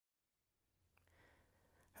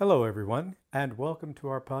Hello, everyone, and welcome to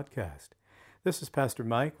our podcast. This is Pastor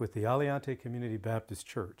Mike with the Aliante Community Baptist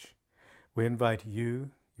Church. We invite you,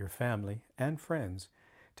 your family, and friends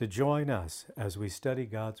to join us as we study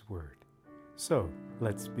God's Word. So,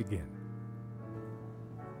 let's begin.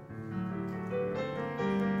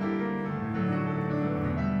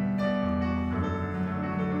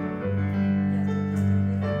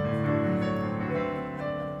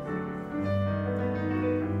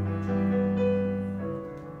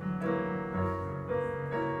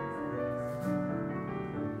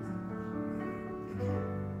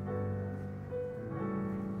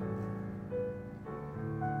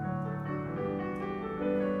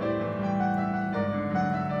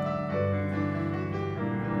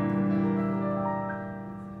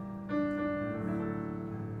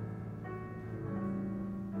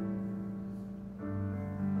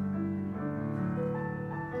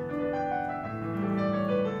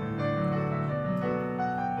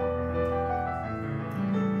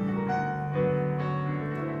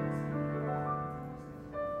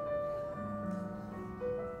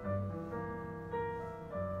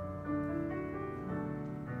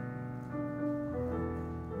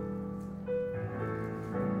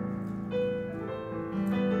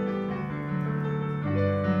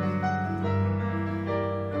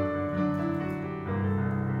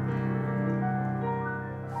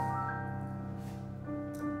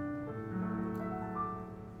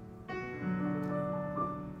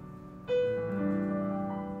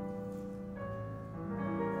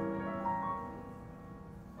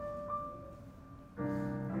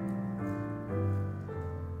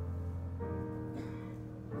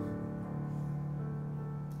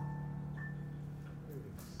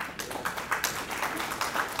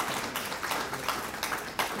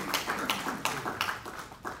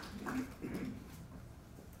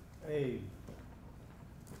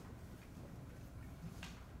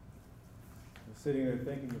 Sitting there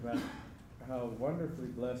thinking about how wonderfully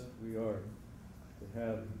blessed we are to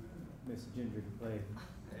have Miss Ginger to play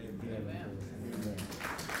the piano for us.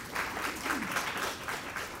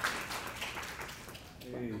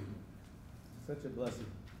 Hey, such a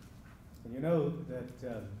blessing. And you know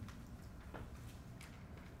that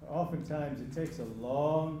oftentimes it takes a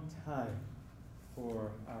long time for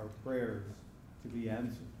our prayers to be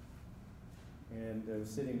answered. And I was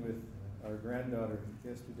sitting with our granddaughter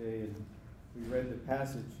yesterday, and we read the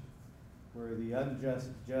passage where the unjust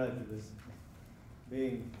judge was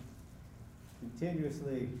being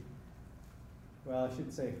continuously, well, I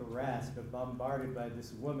shouldn't say harassed, but bombarded by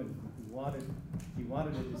this woman who wanted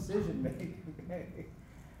a decision made.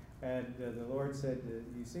 And the Lord said,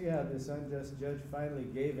 you see how this unjust judge finally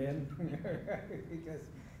gave in? Because,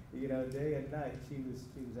 day and night she was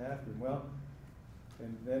after him. Well,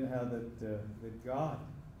 and then how that God,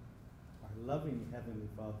 our loving Heavenly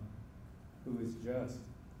Father, who is just,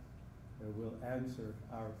 will answer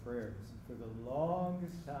our prayers. For the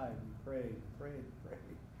longest time, we prayed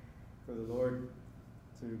for the Lord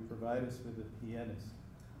to provide us with a pianist.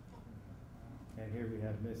 And here we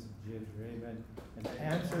have Miss Ginger, amen. An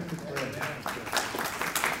answer to prayer.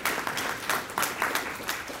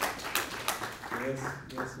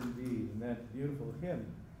 Yes, indeed. And that beautiful hymn,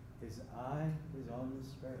 His eye is on the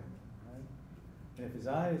sparrow, right? And if His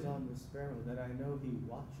eye is on the sparrow, then I know He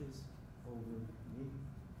watches over me.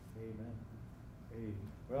 Amen. Amen.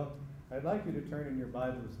 Well, I'd like you to turn in your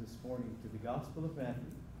Bibles this morning to the Gospel of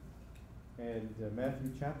Matthew. And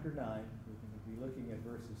Matthew chapter 9, we're going to be looking at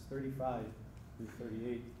verses 35 through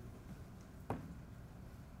 38.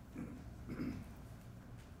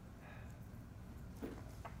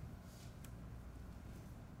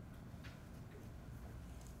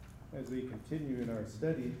 As we continue in our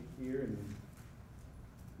study here in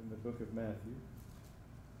the book of Matthew,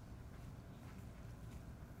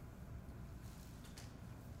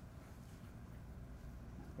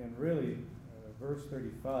 and really, verse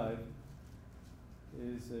 35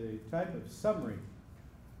 is a type of summary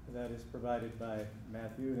that is provided by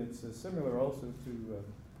Matthew, and it's similar also to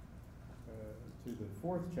the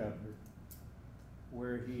fourth chapter,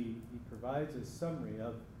 where he provides a summary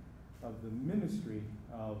of the ministry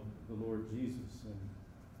of the Lord Jesus. And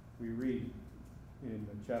we read in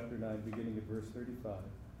chapter 9, beginning at verse 35.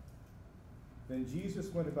 Then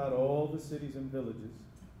Jesus went about all the cities and villages,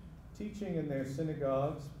 teaching in their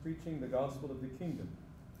synagogues, preaching the gospel of the kingdom,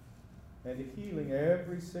 and healing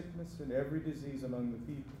every sickness and every disease among the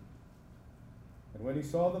people. And when he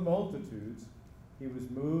saw the multitudes, he was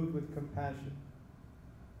moved with compassion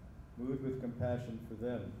for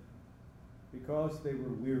them, because they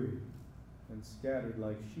were weary and scattered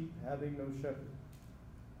like sheep having no shepherd.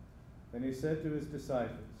 Then he said to his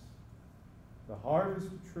disciples, The harvest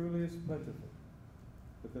truly is plentiful,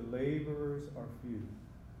 but the laborers are few.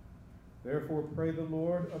 Therefore pray the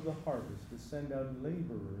Lord of the harvest to send out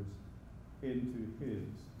laborers into his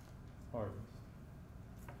harvest.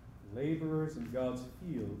 Laborers in God's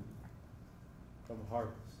field of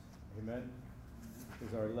harvest. Amen.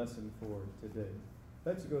 Is our lesson for today.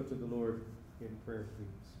 Let's go to the Lord in prayer, please.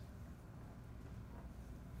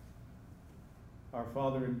 Our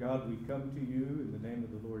Father in God, we come to you in the name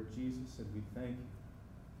of the Lord Jesus, and we thank you.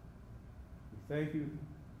 We thank you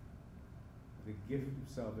for the gift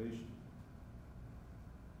of salvation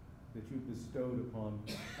that you bestowed upon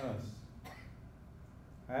us,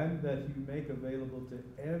 and that you make available to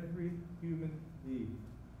every human being.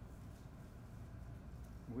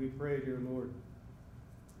 We pray, dear Lord,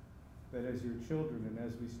 that as your children and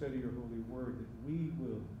as we study your holy word, that we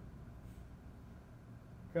will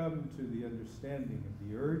come to the understanding of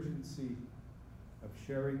the urgency of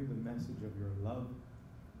sharing the message of your love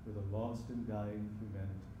with a lost and dying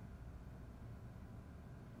humanity.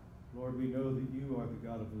 Lord, we know that you are the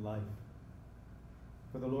God of life.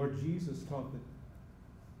 For the Lord Jesus taught that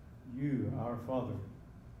you, our Father,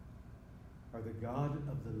 are the God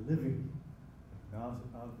of the living, not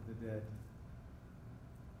of the dead.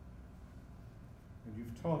 And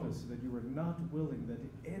you've taught us that you are not willing that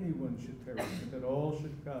anyone should perish, but that all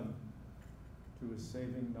should come to a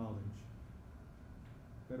saving knowledge.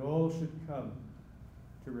 That all should come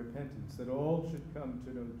to repentance. That all should come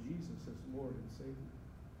to know Jesus as Lord and Savior.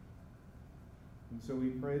 And so we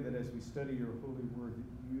pray that as we study your holy word,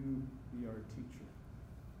 that you be our teacher.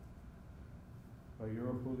 By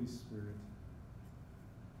your Holy Spirit,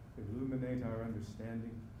 illuminate our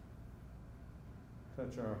understanding,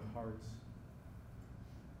 touch our hearts,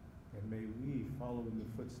 and may we follow in the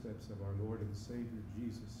footsteps of our Lord and Savior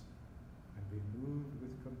Jesus and be moved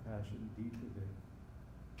with compassion deep within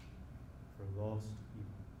for lost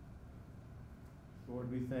people. Lord,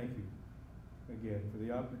 we thank you again for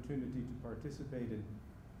the opportunity to participate in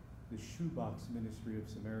the shoebox ministry of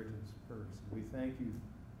Samaritan's Purse. We thank you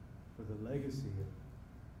for the legacy of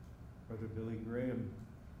Brother Billy Graham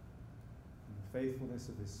and the faithfulness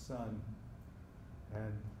of his son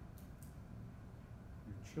and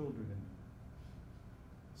your children in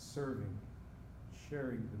serving,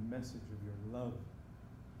 sharing the message of your love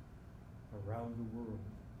around the world.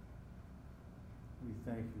 We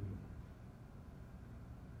thank you, Lord.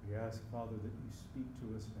 We ask, Father, that you speak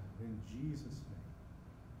to us now in Jesus' name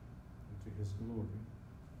and to his glory.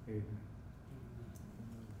 Amen.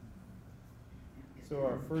 So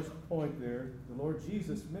our first point there, the Lord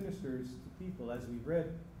Jesus ministers to people. As we read,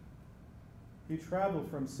 he traveled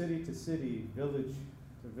from city to city, village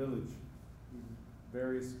to village,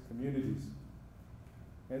 various communities.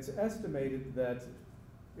 And it's estimated that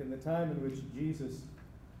in the time in which Jesus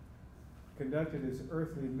conducted his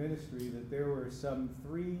earthly ministry, that there were some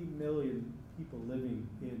 3 million people living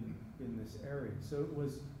in this area. So it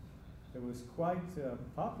was quite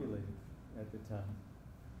populated at the time.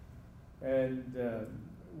 And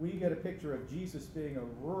we get a picture of Jesus being a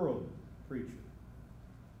rural preacher.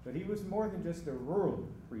 But he was more than just a rural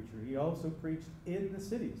preacher. He also preached in the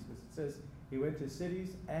cities, because it says he went to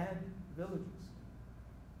cities and villages.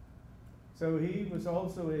 So he was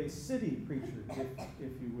also a city preacher,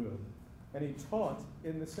 if you will. And he taught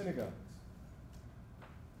in the synagogues.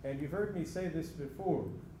 And you've heard me say this before,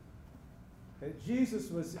 that Jesus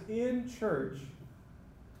was in church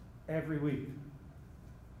every week.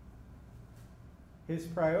 His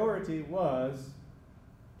priority was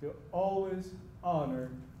to always honor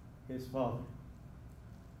his Father.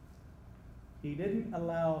 He didn't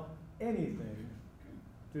allow anything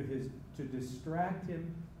to distract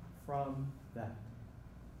him from that.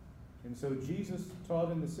 And so Jesus taught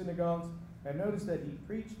in the synagogues, and notice that he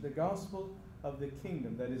preached the gospel of the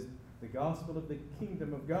kingdom, that is, the gospel of the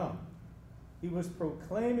kingdom of God. He was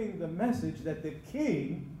proclaiming the message that the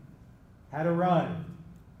king had arrived.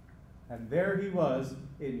 And there he was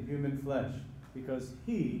in human flesh, because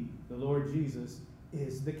he, the Lord Jesus,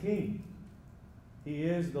 is the king. He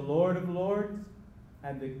is the Lord of lords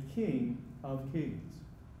and the King of kings.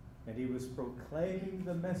 And he was proclaiming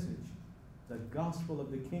the message, the gospel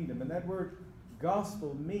of the kingdom. And that word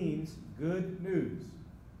gospel means good news.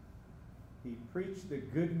 He preached the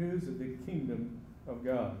good news of the kingdom of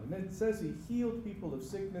God. And then it says he healed people of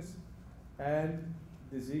sickness and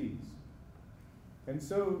disease. And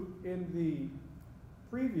so in the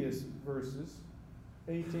previous verses,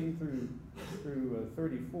 18 through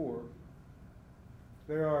 34,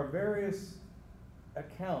 there are various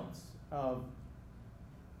accounts of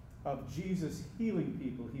Jesus healing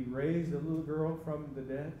people. He raised a little girl from the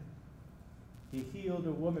dead. He healed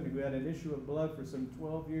a woman who had an issue of blood for some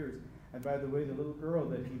 12 years. And by the way, the little girl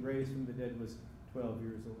that he raised from the dead was 12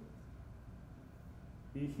 years old.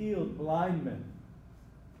 He healed blind men.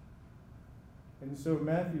 And so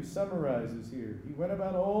Matthew summarizes here. He went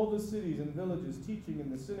about all the cities and villages, teaching in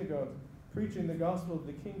the synagogues, preaching the gospel of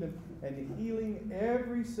the kingdom, and healing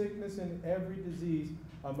every sickness and every disease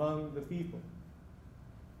among the people.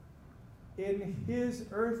 In his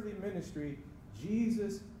earthly ministry,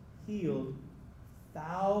 Jesus healed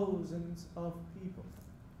thousands of people.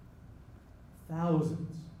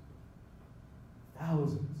 Thousands.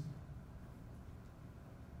 Thousands.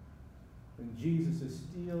 And Jesus is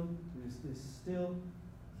still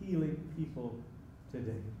healing people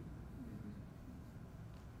today.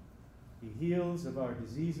 He heals of our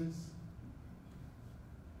diseases.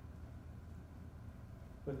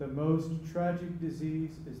 But the most tragic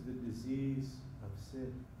disease is the disease of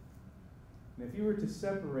sin. And if you were to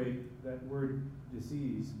separate that word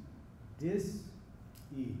disease,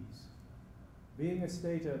 dis-ease, being a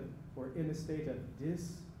state of, or in a state of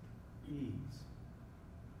dis-ease,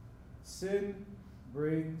 sin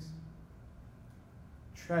brings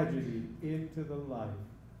tragedy into the life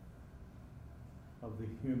of the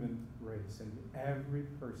human race and every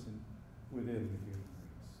person within the human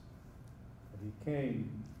race. And he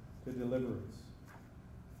came to deliver us.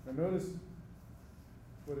 Now notice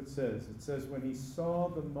what it says. It says, when he saw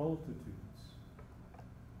the multitudes,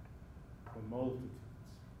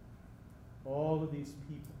 all of these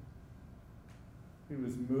people, he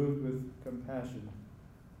was moved with compassion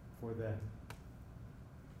for them.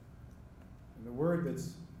 And the word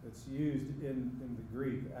that's used in the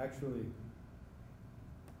Greek actually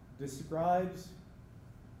describes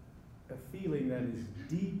a feeling that is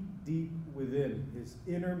deep, deep within his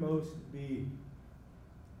innermost being.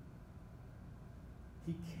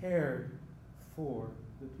 He cared for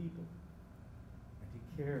the people, and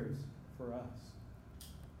he cares for us.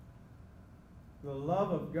 The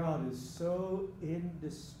love of God is so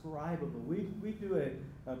indescribable. We do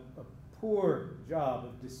a poor job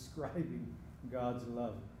of describing God's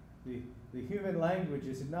love. The human language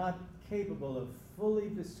is not capable of fully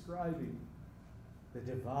describing the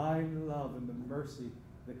divine love and the mercy,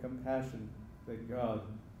 the compassion that God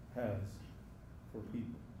has for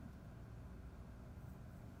people.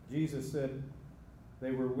 Jesus said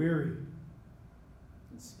they were weary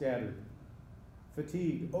and scattered,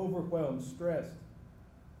 fatigued, overwhelmed, stressed,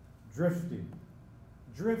 drifting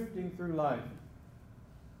through life.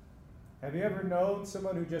 Have you ever known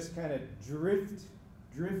someone who just kind of drifted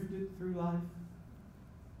through life?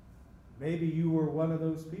 Maybe you were one of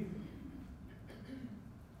those people.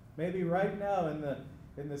 Maybe right now in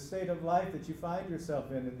the state of life that you find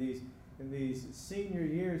yourself in these senior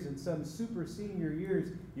years and some super senior years,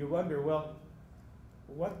 you wonder, well,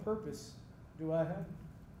 what purpose do I have?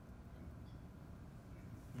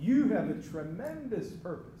 You have a tremendous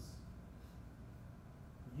purpose.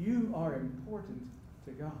 You are important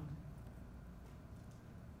to God.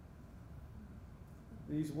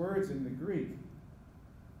 These words in the Greek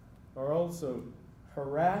are also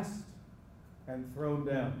harassed and thrown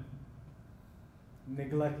down,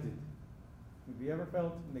 neglected. Have you ever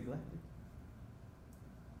felt neglected?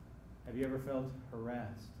 Have you ever felt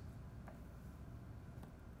harassed?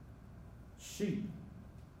 Sheep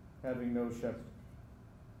having no shepherd.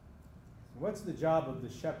 What's the job of the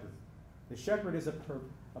shepherd? The shepherd is a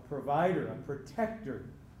provider, a protector.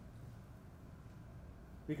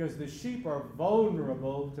 Because the sheep are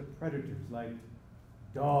vulnerable to predators like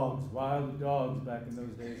dogs, wild dogs back in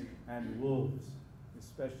those days, and wolves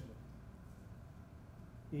especially.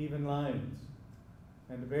 Even lions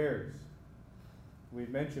and bears. We've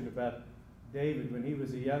mentioned about David when he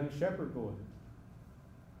was a young shepherd boy.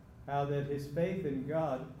 How that his faith in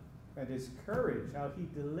God and his courage, how he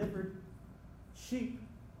delivered sheep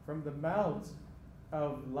from the mouths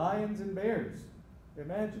of lions and bears.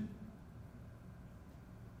 Imagine.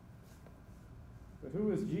 But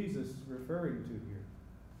who is Jesus referring to here?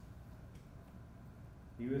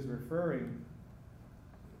 He was referring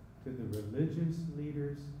to the religious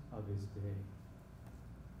leaders of his day.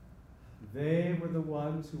 They were the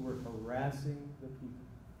ones who were harassing the people.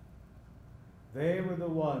 They were the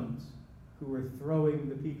ones who were throwing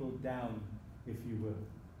the people down, if you will.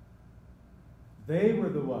 They were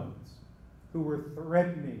the ones who were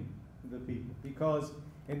threatening the people, because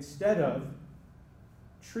instead of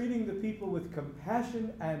treating the people with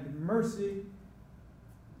compassion and mercy,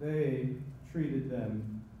 they treated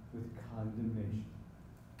them with condemnation.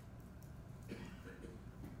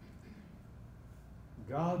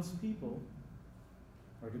 God's people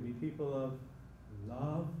are to be people of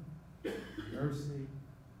love, mercy,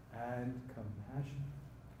 and compassion.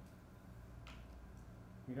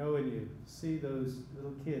 You know, when you see those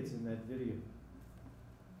little kids in that video,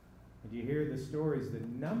 and you hear the stories, the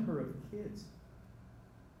number of kids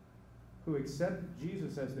who accept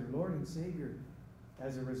Jesus as their Lord and Savior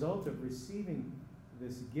as a result of receiving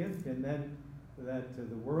this gift, and then that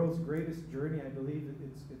the world's greatest journey, I believe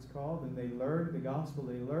it's called, and they learn the gospel,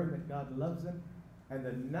 they learn that God loves them, and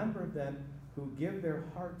the number of them who give their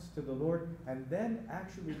hearts to the Lord and then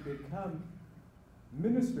actually become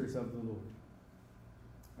ministers of the Lord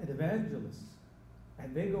and evangelists,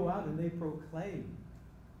 and they go out and they proclaim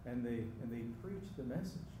and they preach the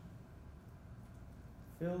message.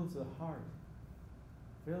 Fills the heart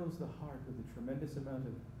with a tremendous amount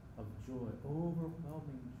of joy,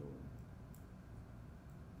 overwhelming joy,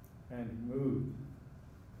 and moved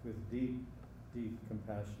with deep, deep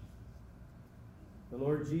compassion. The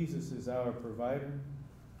Lord Jesus is our provider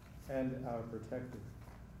and our protector.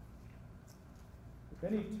 But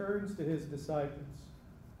then he turns to his disciples.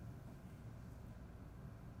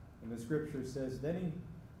 And the scripture says, then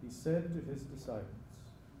he said to his disciples,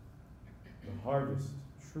 the harvest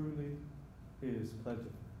truly is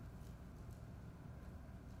plentiful.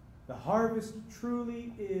 The harvest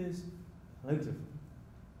truly is plentiful.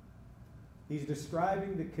 He's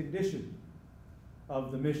describing the condition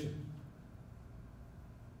of the mission.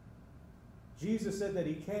 Jesus said that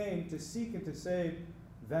he came to seek and to save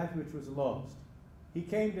that which was lost. He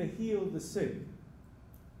came to heal the sick.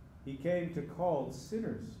 He came to call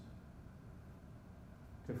sinners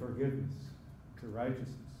to forgiveness, to righteousness,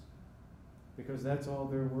 because that's all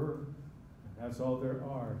there were, and that's all there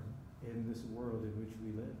are in this world in which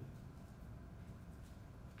we live.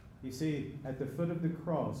 You see, at the foot of the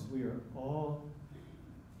cross, we are all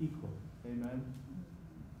equal. Amen?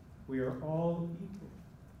 We are all equal.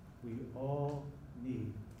 We all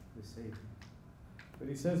need the Savior. But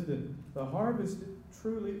he says that the harvest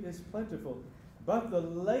truly is plentiful, but the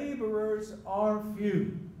laborers are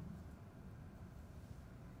few.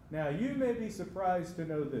 Now, you may be surprised to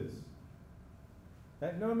know this,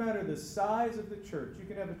 that no matter the size of the church, you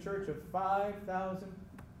can have a church of 5,000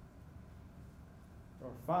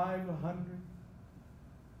 or 500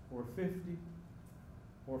 or 50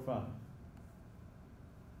 or 5.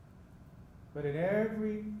 But in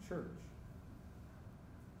every church,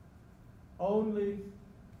 only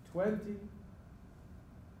 20%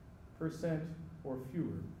 or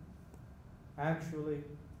fewer actually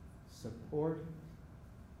support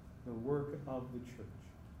the work of the church.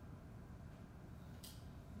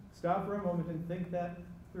 Stop for a moment and think that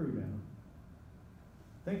through now.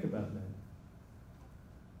 Think about that.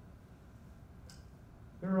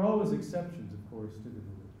 There are always exceptions, of course, to the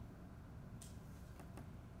rule.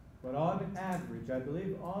 But on average, I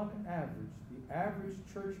believe on average, the average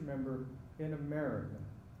church member in America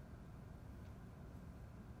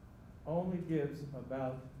only gives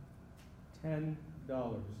about $10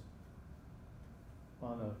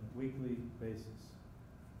 on a weekly basis.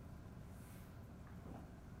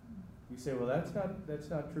 You say, well, that's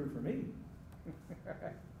not true for me.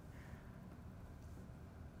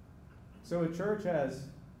 So a church has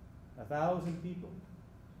 1,000 people.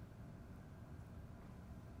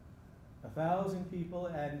 1,000 people,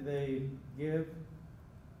 and they give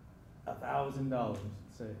 $1,000,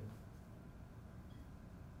 say.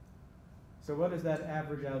 So what does that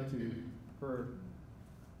average out to per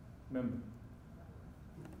member?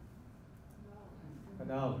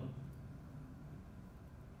 $1.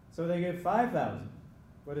 So they give 5,000.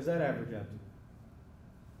 What does that average out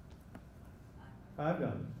to? $5.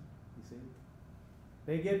 You see?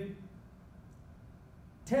 They give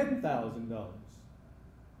 $10,000.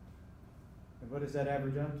 And what does that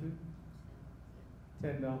average out to?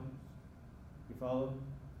 $10. You follow?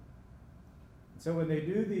 So when they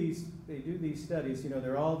do these studies, you know,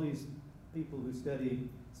 there are all these people who study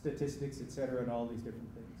statistics, etc., and all these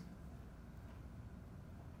different things.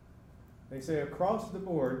 They say across the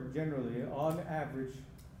board, generally, on average,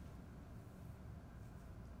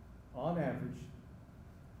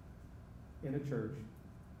 in a church,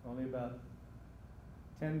 only about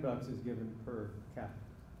 $10 is given per capita.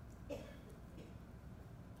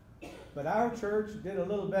 But our church did a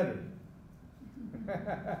little better.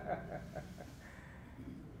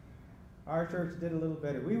 Our church did a little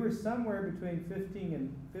better. We were somewhere between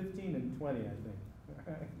 15 and 20, I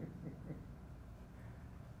think.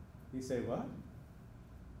 You say, what?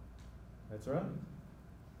 That's right.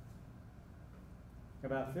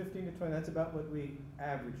 About 15 to 20, that's about what we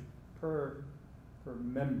average per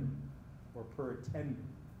member or per attendant.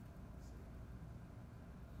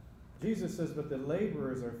 Jesus says, but the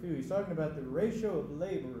laborers are few. He's talking about the ratio of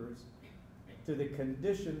laborers to the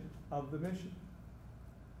condition of the mission.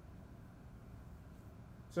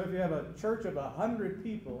 So if you have a church of 100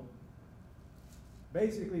 people,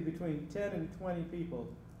 basically between 10 and 20 people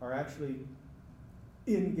are actually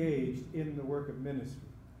engaged in the work of ministry.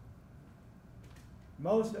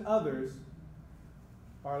 Most others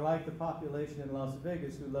are like the population in Las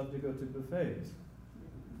Vegas who love to go to buffets.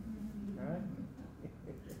 All right?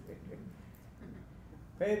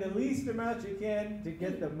 Pay the least amount you can to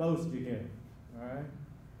get the most you can. All right?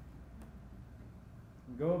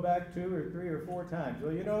 Go back 2 or 3 or 4 times.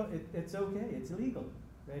 Well, you know, it's okay. It's legal.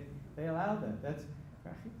 They allow that. That's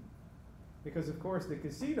right. Because, of course, the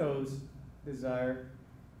casino's desire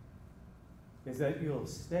is that you'll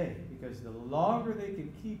stay. Because the longer they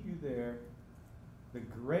can keep you there, the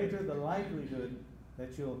greater the likelihood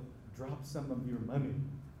that you'll drop some of your money.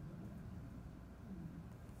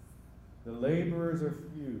 The laborers are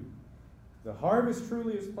few. The harvest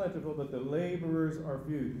truly is plentiful, but the laborers are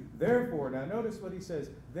few. Therefore, now notice what he says,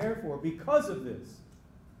 therefore, because of this,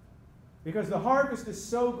 because the harvest is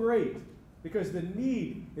so great, because the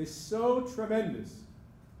need is so tremendous,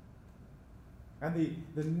 and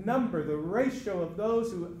the number, the ratio of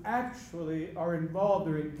those who actually are involved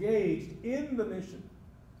or engaged in the mission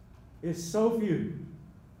is so few.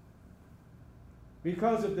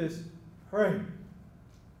 Because of this, pray.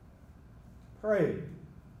 Pray.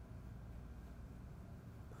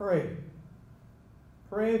 Pray.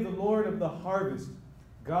 Pray the Lord of the harvest.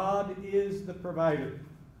 God is the provider.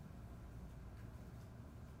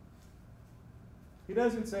 He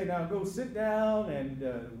doesn't say, now go sit down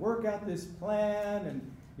and work out this plan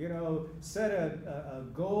and, you know, set a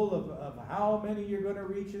goal of how many you're going to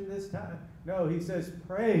reach in this time. No, he says,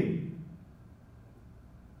 pray.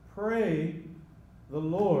 Pray the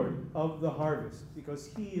Lord of the harvest, because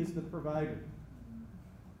he is the provider.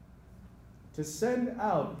 To send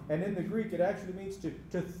out, and in the Greek it actually means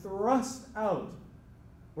to thrust out,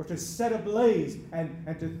 or to set ablaze,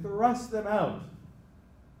 and to thrust them out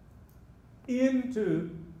into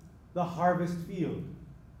the harvest field.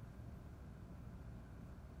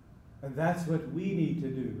 And that's what we need to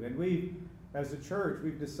do. And we, as a church,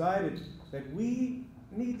 we've decided that we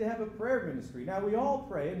need to have a prayer ministry. Now, we all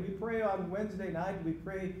pray, and we pray on Wednesday night, and we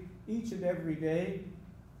pray each and every day.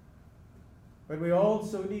 But we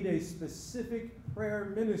also need a specific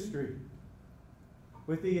prayer ministry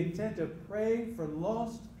with the intent of praying for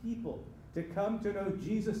lost people to come to know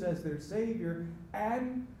Jesus as their Savior,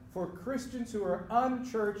 and for Christians who are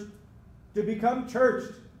unchurched to become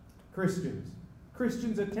churched Christians.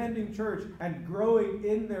 Christians attending church and growing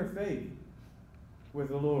in their faith with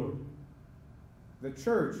the Lord. The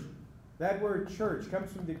church, that word church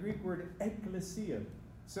comes from the Greek word ekklesia,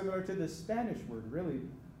 similar to the Spanish word, really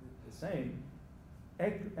the same.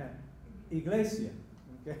 Iglesia.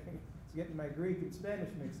 Okay? It's getting my Greek and Spanish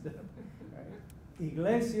mixed up. Right?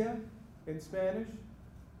 Iglesia in Spanish,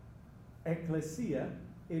 ecclesia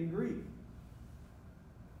in Greek.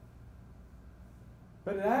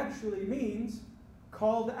 But it actually means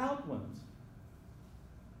called out ones.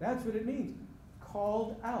 That's what it means.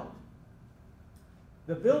 Called out.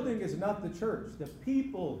 The building is not the church. The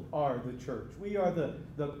people are the church. We are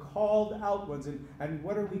the called out ones. And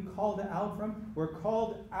what are we called out from? We're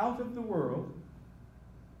called out of the world,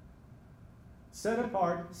 set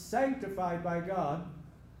apart, sanctified by God,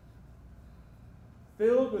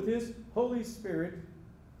 filled with his Holy Spirit,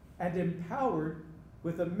 and empowered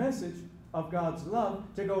with a message of God's love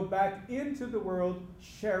to go back into the world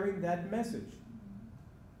sharing that message.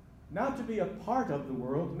 Not to be a part of the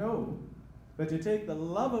world, no, but to take the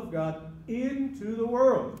love of God into the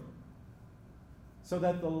world so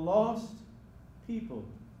that the lost people,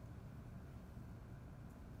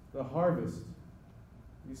 the harvest,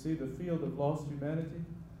 you see the field of lost humanity,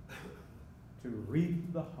 to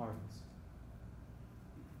reap the harvest,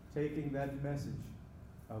 taking that message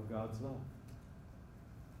of God's love.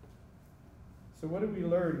 So what do we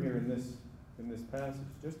learn here in this passage?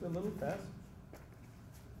 Just a little passage.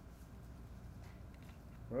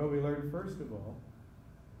 Well, we learn first of all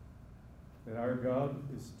that our God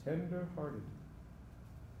is tender-hearted.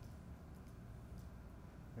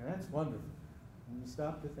 And that's wonderful when you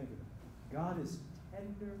stop to think of it. God is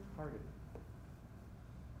tender-hearted.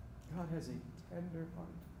 God has a tender heart.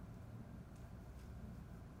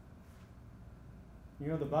 You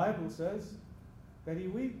know, the Bible says that he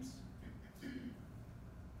weeps.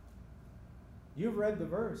 You've read the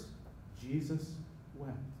verse. Jesus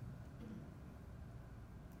wept.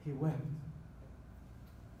 He wept.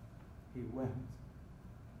 He wept.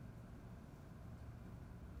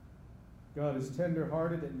 God is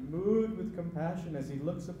tender-hearted and moved with compassion as he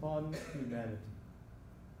looks upon humanity.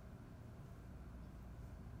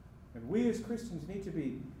 And we as Christians need to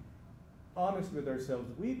be honest with ourselves.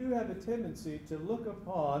 We do have a tendency to look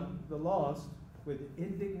upon the lost with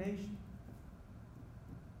indignation,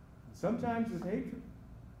 sometimes with hatred,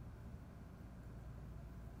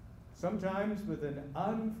 sometimes with an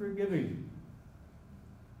unforgiving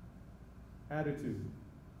attitude.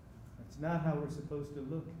 That's not how we're supposed to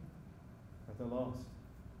look at the lost.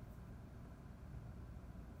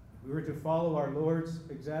 If we were to follow our Lord's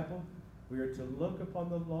example, we are to look upon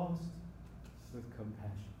the lost with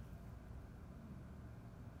compassion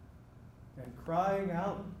and crying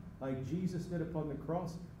out like Jesus did upon the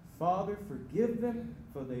cross, Father, forgive them,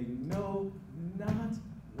 for they know not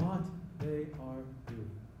what they are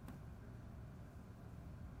doing.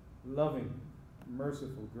 Loving,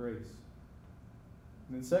 merciful grace.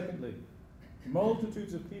 And then secondly,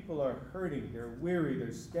 multitudes of people are hurting, they're weary,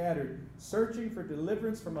 they're scattered, searching for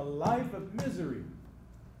deliverance from a life of misery.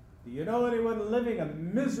 Do you know anyone living a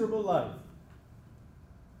miserable life?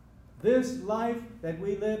 This life that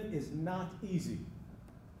we live is not easy.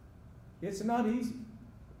 It's not easy.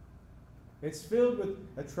 It's filled with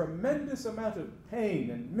a tremendous amount of pain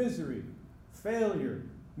and misery, failure,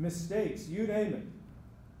 mistakes, you name it.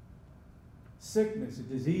 Sickness,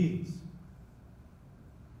 disease,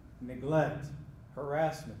 neglect,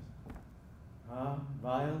 harassment,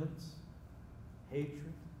 violence,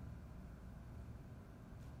 hatred,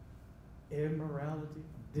 immorality,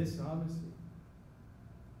 dishonesty.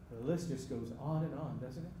 The list just goes on and on,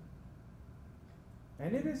 doesn't it?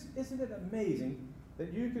 And isn't it amazing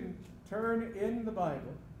that you can turn in the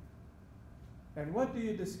Bible, and what do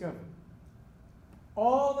you discover?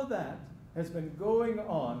 All of that has been going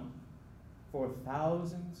on for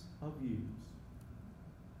thousands of years.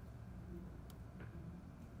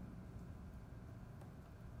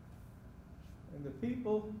 And the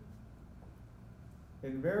people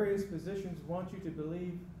in various positions want you to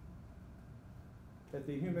believe that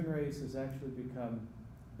the human race has actually become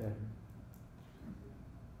better.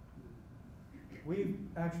 We've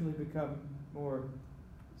actually become more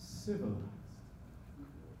civilized,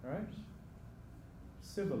 right?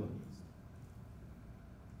 Civilized.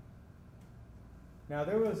 Now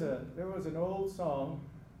there was an old song,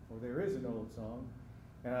 or there is an old song,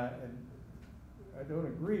 and I don't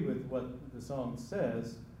agree with what the song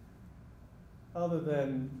says, other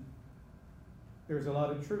than there's a lot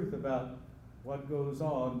of truth about what goes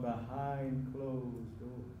on behind closed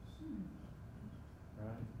doors.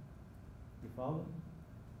 Right? You follow?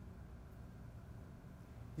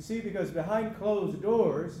 You see, because behind closed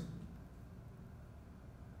doors,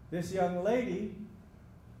 this young lady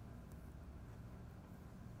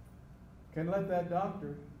can let that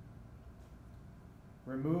doctor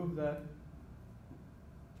remove that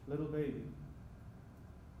little baby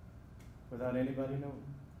without anybody knowing,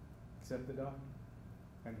 except the doctor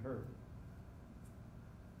and her.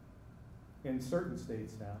 In certain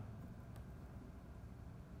states now.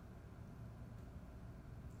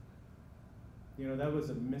 You know, that was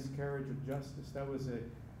a miscarriage of justice. That was a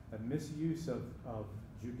misuse of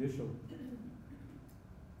judicial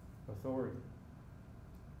authority.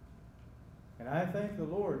 And I thank the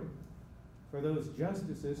Lord for those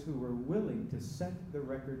justices who were willing to set the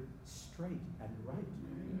record straight and right.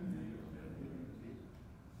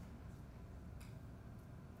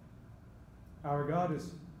 Our God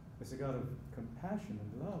is a God of compassion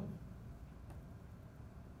and love.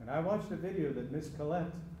 And I watched a video that Miss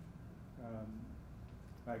Collette,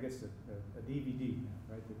 I guess a DVD,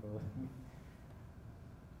 right, they call it,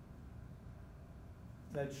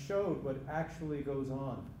 that showed what actually goes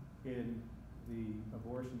on in the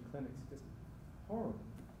abortion clinics. Just horrible.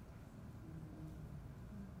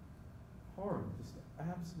 Horrible, just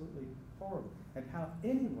absolutely horrible. And how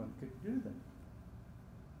anyone could do that.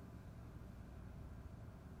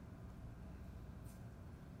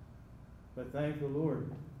 But thank the Lord,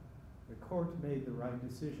 the court made the right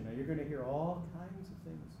decision. Now you're going to hear all kinds of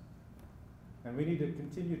things. And we need to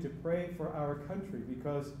continue to pray for our country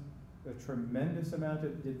because a tremendous amount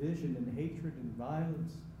of division and hatred and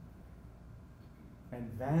violence and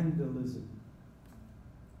vandalism.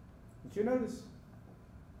 Did you notice?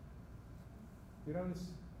 You notice?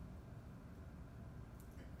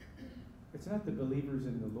 It's not the believers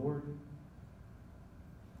in the Lord,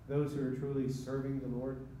 those who are truly serving the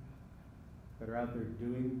Lord, that are out there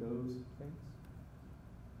doing those things.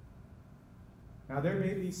 Now there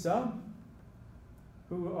may be some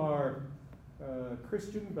who are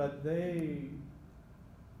Christian, but they're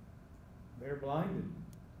blinded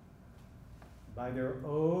by their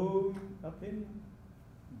own opinion,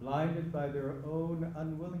 blinded by their own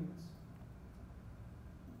unwillingness.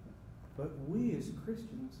 But we as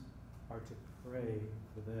Christians are to pray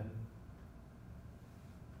for them.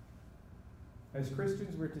 As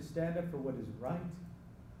Christians, we're to stand up for what is right,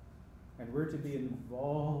 and we're to be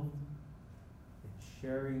involved in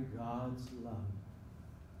sharing God's love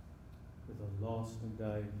with a lost and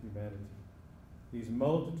dying humanity. These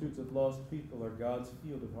multitudes of lost people are God's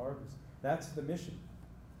field of harvest. That's the mission.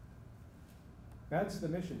 That's the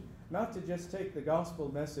mission. Not to just take the gospel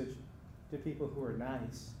message to people who are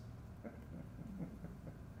nice.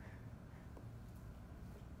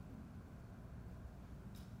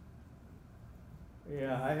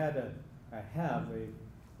 Yeah, I have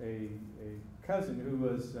a cousin who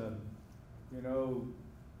was,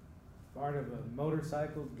 part of a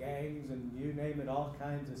motorcycle gangs and you name it, all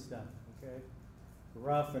kinds of stuff. Okay,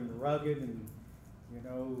 rough and rugged, and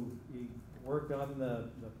he worked on the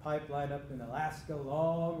pipeline up in Alaska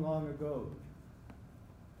long, long ago.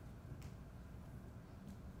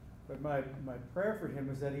 But my prayer for him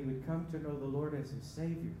was that he would come to know the Lord as his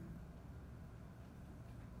Savior.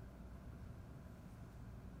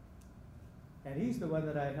 And he's the one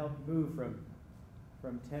that I helped move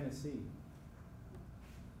from Tennessee.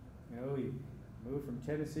 We moved from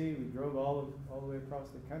Tennessee. We drove all the way across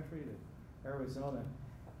the country to Arizona.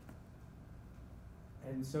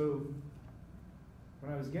 And so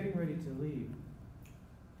when I was getting ready to leave,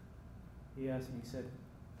 he asked me, he said,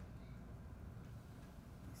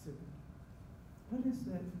 what is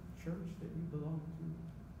that church that you belong to?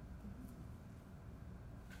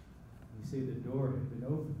 You see, the door had been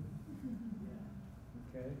opened.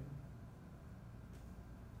 Okay?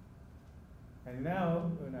 And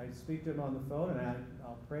now, when I speak to him on the phone, and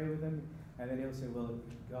I'll pray with him, and then he'll say, well,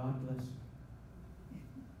 God bless you.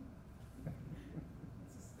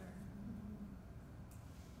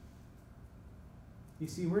 You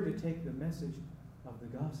see, we're to take the message of the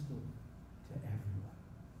gospel to everyone.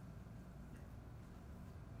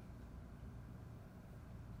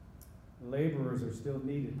 Laborers are still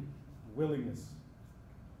needed. Willingness.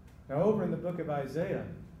 Now, over in the book of Isaiah,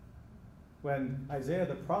 when Isaiah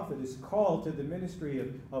the prophet is called to the ministry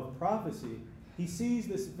of prophecy, he sees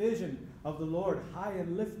this vision of the Lord high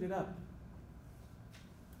and lifted up.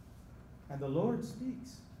 And the Lord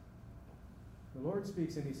speaks. The Lord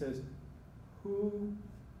speaks and he says, who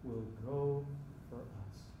will go for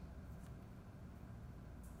us?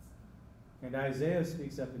 And Isaiah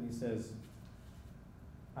speaks up and he says,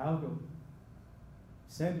 I'll go.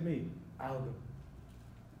 Send me, I'll go.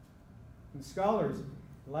 And scholars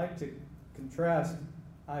like to contrast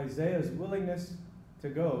Isaiah's willingness to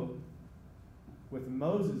go with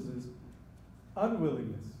Moses'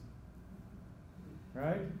 unwillingness.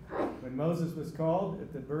 Right? When Moses was called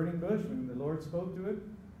at the burning bush, when the Lord spoke to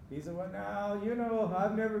him, he said, well, now,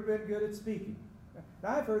 I've never been good at speaking.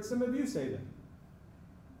 Now, I've heard some of you say that.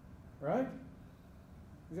 Right?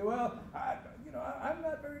 He said, well, I'm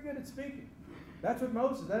not very good at speaking. That's what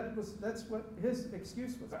Moses, that's what his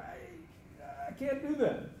excuse was. I can't do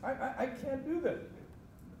that. I can't do that.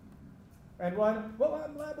 And why not? Well,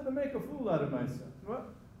 I'm liable to make a fool out of myself. Well,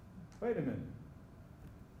 wait a minute.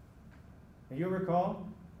 And you recall,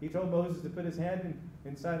 he told Moses to put his hand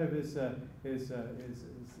inside of his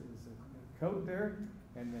coat there,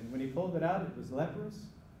 and then when he pulled it out, it was leprous.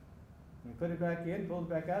 And he put it back in, pulled it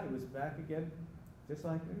back out, it was back again, just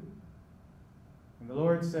like new. And the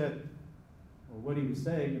Lord said, or what he was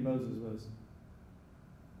saying to Moses was,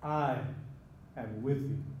 I am with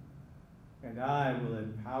you, and I will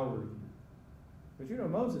empower you. But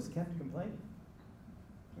Moses kept complaining.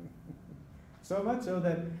 So much so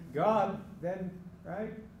that God then,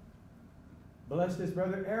 blessed his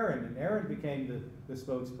brother Aaron, and Aaron became the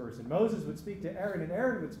spokesperson. Moses would speak to Aaron, and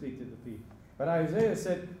Aaron would speak to the people. But Isaiah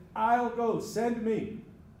said, I'll go, send me.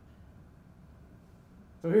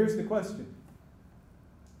 So here's the question.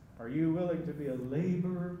 Are you willing to be a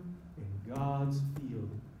laborer in God's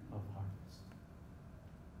field of harvest?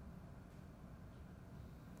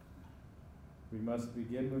 We must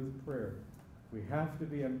begin with prayer. We have to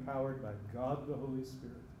be empowered by God the Holy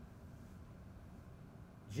Spirit.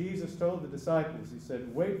 Jesus told the disciples, he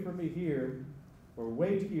said, wait for me here, or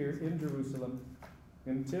wait here in Jerusalem,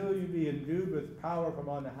 until you be endued with power from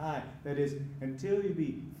on high. That is, until you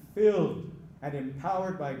be filled and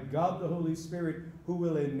empowered by God the Holy Spirit, who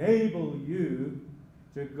will enable you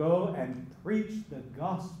to go and preach the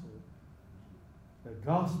gospel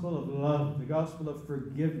of love, the gospel of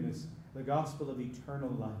forgiveness, the gospel of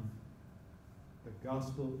eternal life, the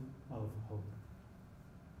gospel of hope.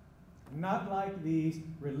 Not like these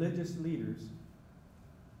religious leaders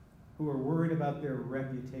who are worried about their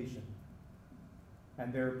reputation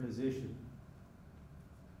and their position.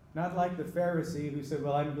 Not like the Pharisee who said,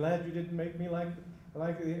 well, I'm glad you didn't make me like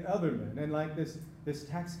like the other men, and like this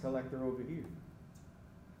tax collector over here.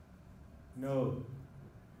 No,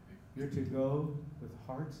 you're to go with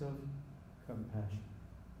hearts of compassion.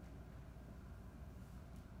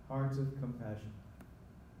 Hearts of compassion.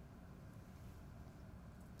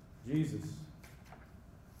 Jesus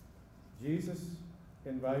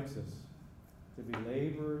invites us to be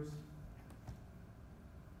laborers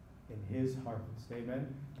in his harvest.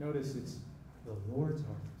 Amen? Notice it's the Lord's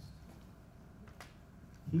harvest.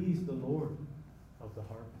 He's the Lord of the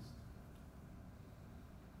harvest.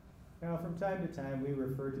 Now, from time to time, we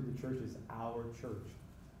refer to the church as our church.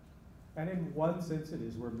 And in one sense it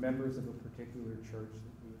is. We're members of a particular church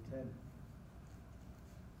that we attend.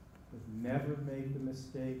 But never make the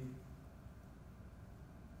mistake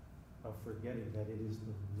of forgetting that it is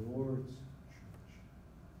the Lord's church.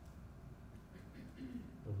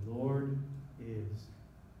 The Lord is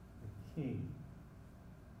the King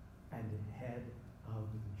and the head of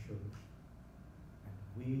the church. And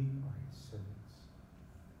we are his servants.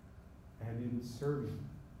 And in serving,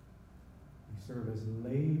 we serve as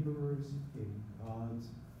laborers in God's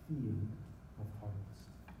field of harvest.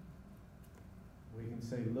 We can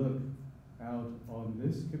say, look out on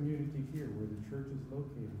this community here where the church is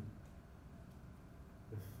located.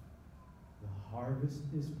 The harvest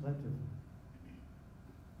is plentiful,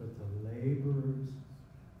 but the laborers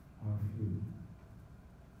are few.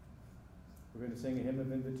 We're going to sing a hymn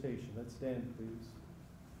of invitation. Let's stand, please.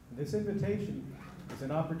 And this invitation is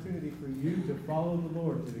an opportunity for you to follow the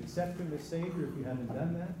Lord, to accept him as Savior if you haven't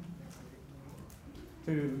done that,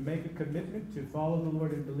 to make a commitment to follow the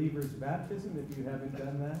Lord in believer's baptism if you haven't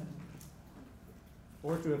done that,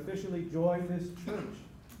 or to officially join this church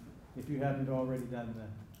if you haven't already done that.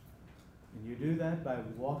 And you do that by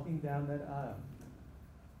walking down that aisle.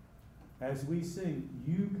 As we sing,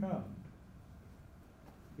 "You Come,"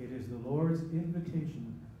 it is the Lord's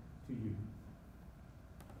invitation to you.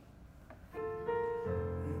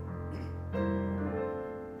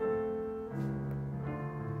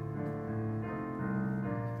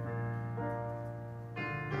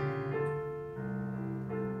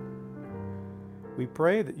 We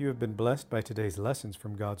pray that you have been blessed by today's lessons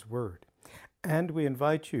from God's Word. And we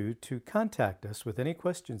invite you to contact us with any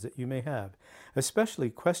questions that you may have,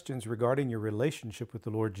 especially questions regarding your relationship with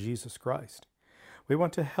the Lord Jesus Christ. We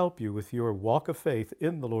want to help you with your walk of faith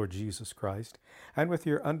in the Lord Jesus Christ and with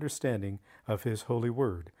your understanding of his holy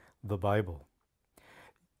word, the Bible.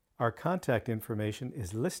 Our contact information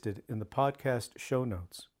is listed in the podcast show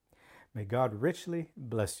notes. May God richly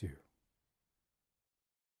bless you.